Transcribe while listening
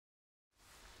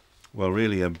Well,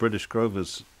 really, British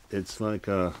Grover's, it's like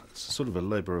it's sort of a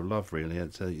labour of love, really.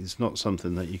 It's not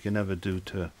something that you can ever do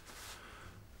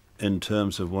in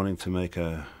terms of wanting to make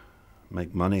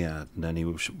money at in any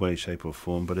way, shape or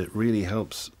form, but it really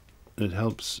helps. It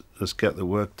helps us get the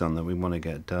work done that we want to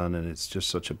get done, and it's just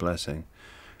such a blessing.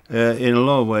 In a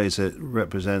lot of ways, it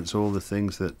represents all the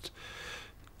things that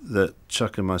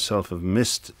Chuck and myself have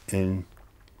missed in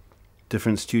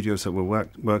different studios that were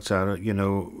worked out,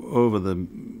 over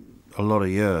a lot of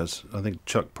years. I think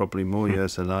Chuck probably more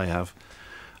years than I have.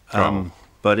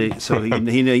 But this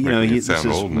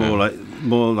is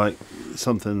more like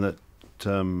something that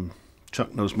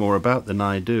Chuck knows more about than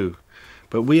I do.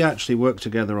 But we actually worked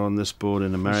together on this board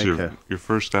in America. Your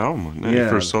first album, wasn't it? Yeah. Your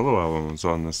first solo album was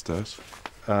on this disc.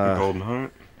 The Golden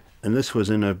Heart. And this was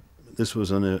in a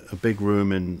big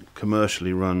room, in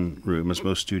commercially run room, as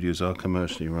most studios are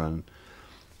commercially run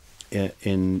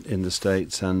in the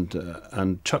States.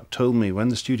 And Chuck told me when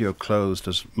the studio closed,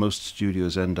 as most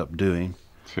studios end up doing,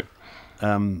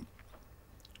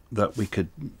 that we could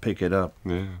pick it up.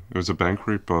 Yeah, it was a bank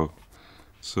repo,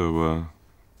 so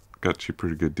got you a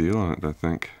pretty good deal on it, I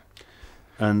think.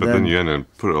 But then you ended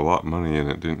up put a lot of money in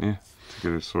it, didn't you, to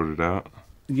get it sorted out?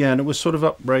 Yeah, and it was sort of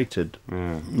uprated.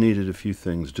 Yeah. Needed a few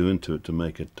things doing to it to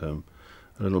make it a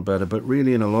little better. But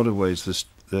really, in a lot of ways, this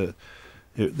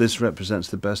represents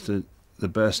the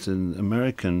best in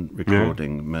American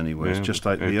recording in many ways. Just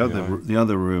like the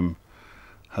other room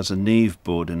has a Neve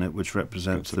board in it, which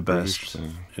represents the best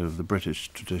of the British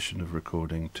tradition of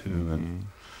recording too. Mm-hmm.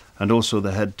 And also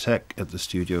the head tech at the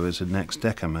studio is an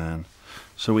ex-Decca man.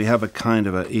 So we have a kind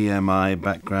of an EMI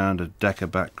background, a Decca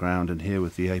background, and here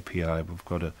with the API we've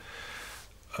got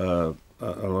a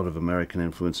lot of American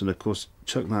influence. And of course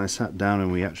Chuck and I sat down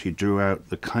and we actually drew out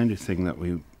the kind of thing that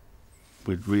we'd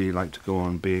really like to go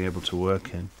on being able to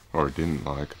work in. Or didn't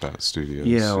like about studios.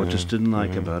 Yeah, or just didn't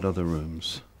like about other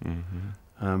rooms.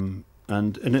 Mm-hmm.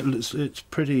 And it's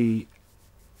pretty,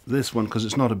 this one, because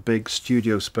it's not a big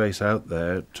studio space out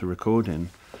there to record in,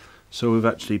 so we've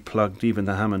actually plugged even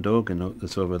the Hammond organ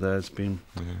that's over there. It's been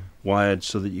wired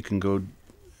so that you can go,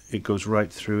 it goes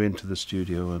right through into the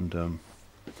studio, and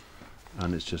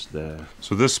it's just there.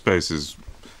 So this space is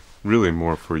really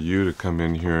more for you to come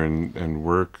in here and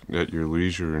work at your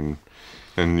leisure,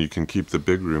 and you can keep the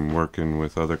big room working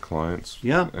with other clients.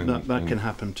 Yeah, that can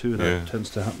happen too. That tends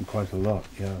to happen quite a lot,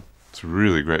 yeah. It's a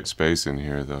really great space in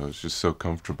here, though. It's just so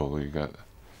comfortable. You got...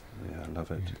 Yeah, I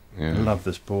love it. Yeah. I love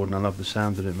this board, and I love the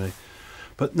sound that it makes.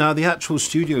 But now the actual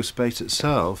studio space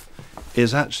itself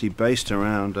is actually based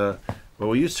around... well,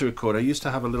 we used to record... I used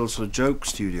to have a little sort of joke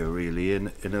studio, really,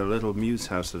 in a little muse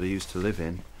house that I used to live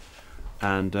in.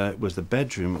 And it was the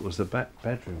bedroom. It was the back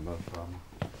bedroom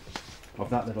of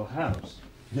that little house.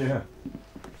 Yeah.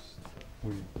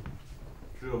 We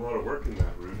did a lot of work in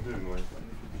that room, didn't we?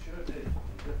 Sure did.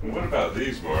 And what about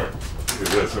these, Mark? Look at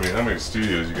this. I mean, how many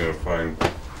studios are you going to find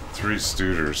 3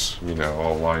 Studers,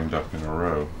 all lined up in a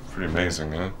row? Pretty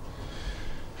amazing, huh?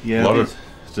 Yeah,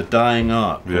 it's a dying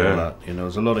art. Yeah.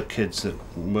 There's a lot of kids that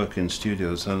work in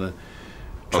studios and they're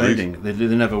trading. They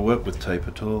never work with tape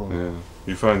at all. Yeah.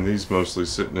 You find these mostly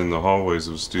sitting in the hallways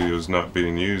of studios not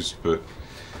being used, but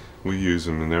we use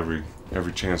them in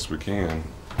every chance we can.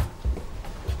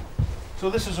 So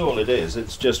this is all it is.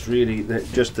 It's just really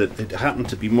that it happened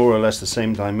to be more or less the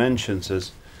same dimensions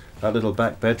as that little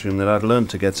back bedroom that I'd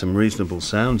learned to get some reasonable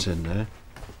sounds in there.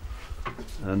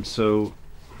 And so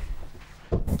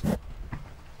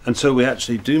we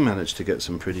actually do manage to get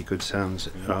some pretty good sounds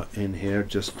in here.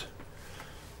 Just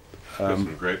there's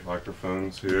some great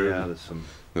microphones here. Yeah, there's some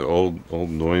the old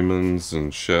Neumanns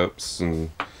and Sheps and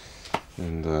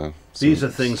these are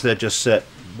things that are just set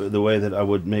the way that I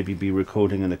would maybe be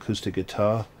recording an acoustic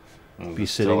guitar. Be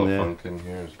sitting there. Telephone in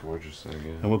here is gorgeous thing.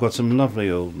 Yeah. And we've got some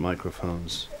lovely old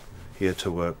microphones here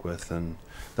to work with, and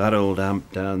that old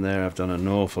amp down there, I've done an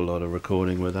awful lot of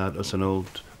recording with that. It's an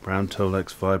old Brown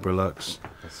Tolex Vibrolux.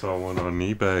 I saw one on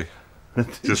eBay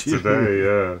just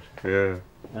today. Yeah.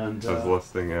 And I was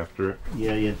lusting after it.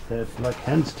 Yeah, they're like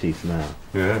hen's teeth now.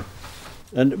 Yeah.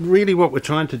 And really, what we're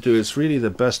trying to do is really the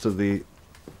best of the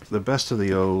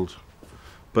old.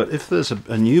 But if there's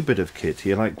a new bit of kit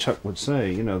here, like Chuck would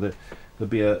say, there'll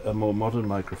be a more modern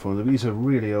microphone. These are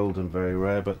really old and very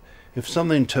rare, but if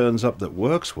something turns up that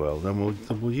works well, then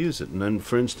we'll use it. And then,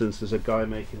 for instance, there's a guy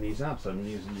making these amps. I'm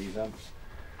using these amps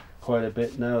quite a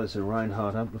bit now. There's a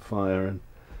Reinhardt amplifier, and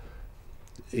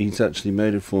he's actually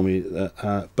made it for me.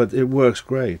 But it works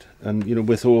great, and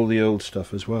with all the old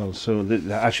stuff as well. So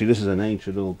actually, this is an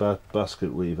ancient old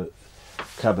basket weaver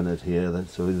cabinet here.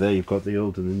 So there you've got the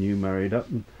old and the new married up.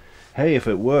 And hey, if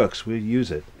it works, we'll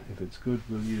use it. if it's good,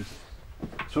 we'll use it.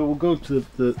 So we'll go to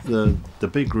the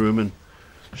big room and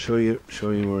show you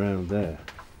around there.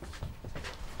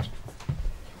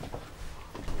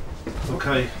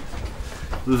 Okay.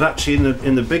 There's actually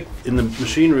in the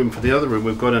machine room for the other room,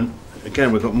 we've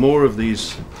got more of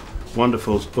these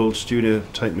wonderful old studio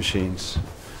type machines.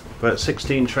 About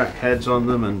 16 track heads on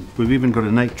them, and we've even got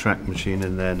an 8-track machine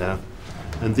in there now.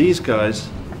 And these guys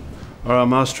are our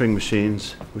mastering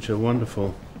machines, which are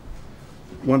wonderful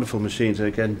machines.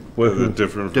 Again, working with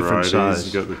different varieties. Size.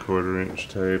 You got the 1/4 inch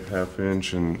tape, 1/2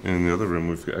 inch, and in the other room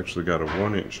we've actually got a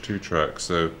 1-inch 2-track.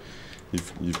 So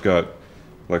you've got,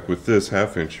 like with this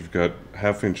 1/2 inch, you've got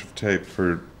 1/2 inch of tape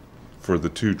for the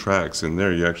 2 tracks. In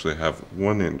there you actually have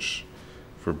 1 inch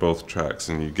for both tracks,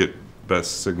 and you get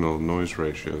best signal noise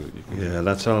ratio that you can. Yeah,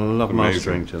 that's a lot of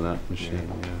mastering to that machine.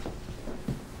 Yeah.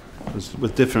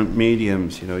 With different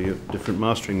mediums, different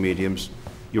mastering mediums,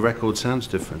 your record sounds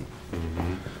different.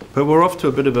 Mm-hmm. But we're off to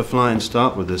a bit of a flying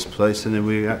start with this place, and then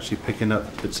we're actually picking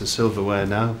up bits of silverware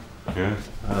now. Yeah.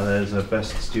 There's a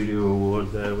Best Studio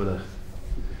Award there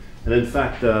and in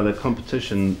fact the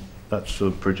competition, that's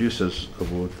the Producers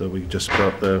Award that we just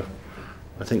got there.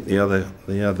 I think the other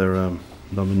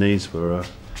nominees were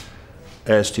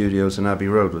Air Studios and Abbey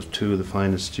Road, was 2 of the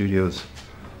finest studios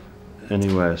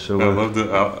anywhere. So I love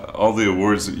all the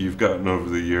awards that you've gotten over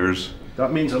the years.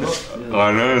 That means a lot.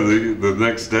 I know. The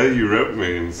next day you wrote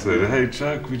me and said, "Hey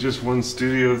Chuck, we just won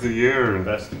Studio of the Year." And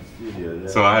Best studio. Yeah.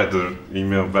 so I had to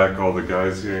email back all the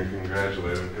guys here and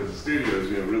congratulate them, because the studio is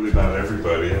really about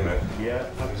everybody, isn't it? Yeah,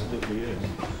 absolutely is.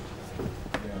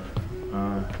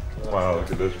 Wow,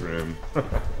 look at this room.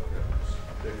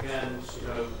 Again,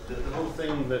 the whole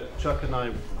thing that Chuck and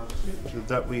I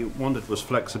that we wanted was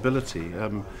flexibility,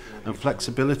 and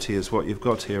flexibility is what you've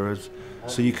got here.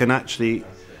 So you can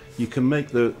make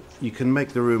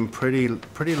the room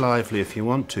pretty lively if you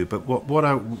want to. But what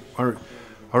I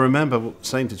remember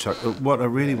saying to Chuck, what I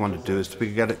really want to do is to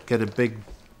get a big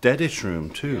deadish room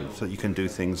too, so that you can do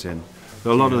things in.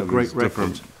 There are a lot of great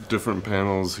records. Different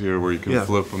panels here where you can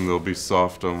flip them. They'll be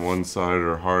soft on one side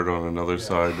or hard on another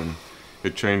side, and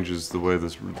it changes the way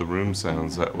the room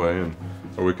sounds that way.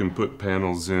 Or we can put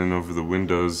panels in over the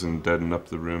windows and deaden up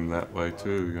the room that way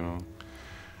too.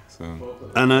 So.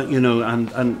 And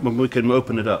and when we can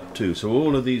open it up too. So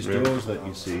all of these doors that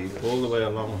you see all the way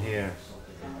along here,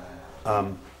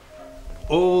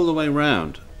 all the way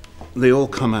round, they all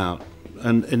come out,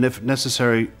 and if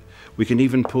necessary, we can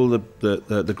even pull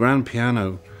the grand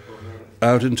piano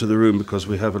out into the room, because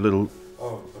we have a little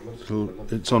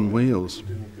it's on wheels.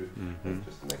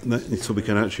 Mm-hmm. So we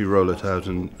can actually roll it out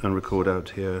and record out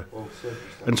here.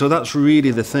 And so that's really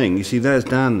the thing. You see, there's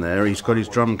Dan there. He's got his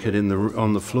drum kit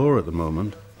on the floor at the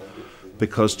moment,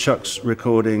 because Chuck's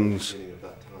recordings,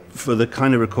 for the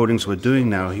kind of recordings we're doing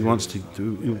now, he wants to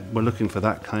do. We're looking for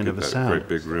that kind of a sound. Great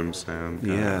big room sound.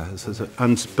 Yeah.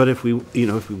 But if we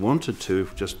wanted to,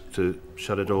 just to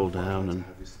shut it all down and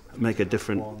make a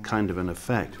different kind of an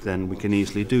effect, then we can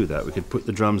easily do that. We could put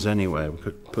the drums anywhere. We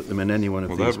could put them in any one of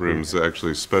these. Well, that room's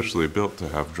actually specially built to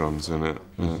have drums in it,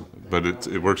 but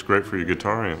it works great for your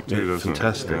guitar amp too, doesn't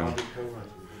fantastic. It? Fantastic.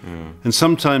 Yeah. And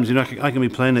sometimes, I can be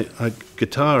playing a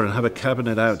guitar and have a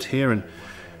cabinet out here, and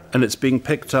it's being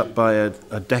picked up by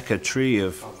a Decca tree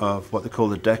of what they call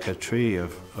the Decca tree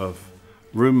of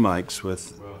room mics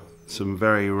with some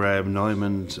very rare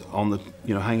Neumanns on the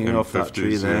hanging off that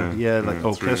tree there. Yeah, like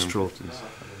orchestral.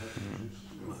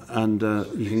 And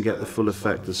you can get the full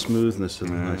effect, the smoothness of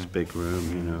the nice big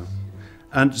room,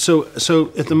 And so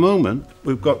at the moment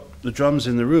we've got the drums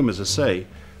in the room, as I say,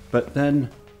 but then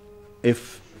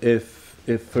if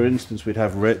for instance we'd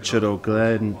have Richard or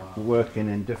Glenn working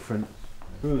in different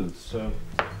booths. So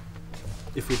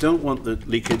if we don't want the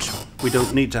leakage, we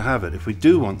don't need to have it. If we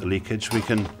do want the leakage, we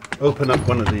can open up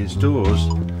one of these doors,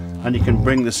 and you can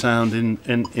bring the sound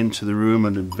into the room,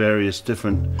 and in various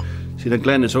different. See, now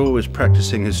Glenn is always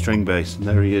practicing his string bass, and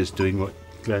there he is doing what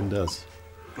Glenn does.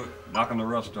 Knocking the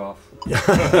rust off.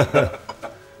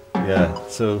 Yeah.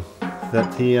 So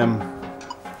that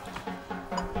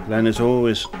Glenn is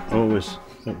always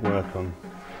at work on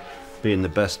being the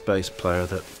best bass player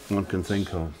that one can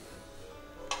think of.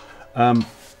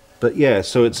 But yeah,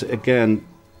 so it's again,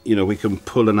 we can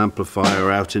pull an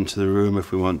amplifier out into the room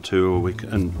if we want to, or we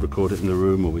can record it in the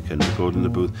room, or we can record in the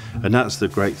booth, and that's the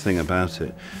great thing about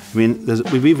it. I mean,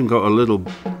 we've even got a little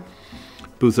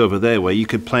booth over there where you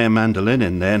could play a mandolin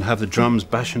in there and have the drums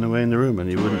bashing away in the room, and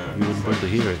you wouldn't be able to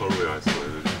hear it. Totally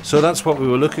isolated. So that's what we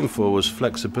were looking for, was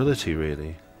flexibility,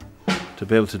 really, to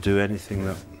be able to do anything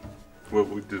that. Well,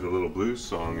 we did a little blues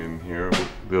song in here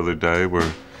the other day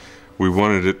where we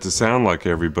wanted it to sound like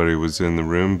everybody was in the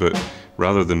room, but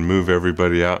rather than move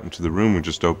everybody out into the room, we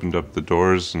just opened up the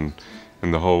doors and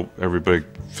everybody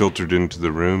filtered into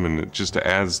the room, and it just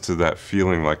adds to that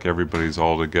feeling like everybody's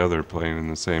all together playing in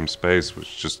the same space,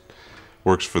 which just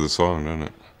works for the song, doesn't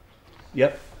it?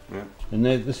 Yep. Yeah. And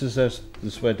this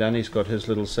is where Danny's got his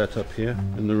little setup here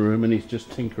in the room, and he's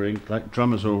just tinkering. Like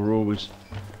drummers are always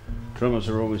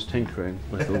tinkering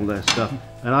with all their stuff.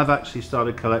 And I've actually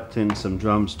started collecting some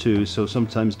drums too. So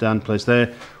sometimes Dan plays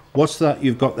there. What's that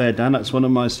you've got there, Dan? That's one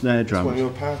of my snare drums. It's one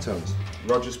of your power tones.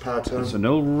 Roger's power tone. It's an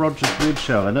old Roger's wood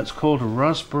shell, and it's called a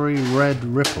Raspberry Red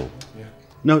Ripple. Yeah.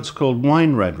 No, it's called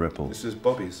Wine Red Ripple. This is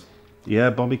Bobby's. Yeah,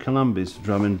 Bobby Columbi's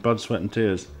drum in Blood, Sweat and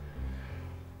Tears.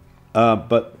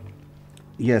 But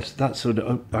yes, that's sort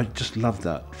of, I just love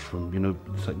that from,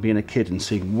 it's like being a kid and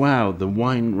seeing, wow, the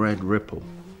Wine Red Ripple.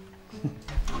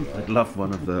 I'd love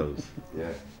one of those.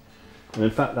 Yeah. And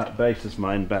in fact, that bass is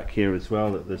mine back here as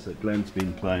well, that Glenn's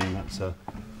been playing. That's a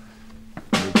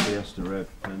Fiesta Red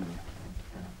Fender.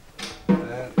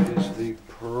 That is the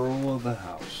pearl of the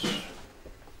house.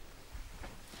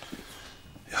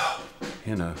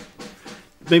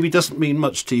 Maybe doesn't mean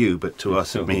much to you, but to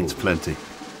us it means plenty.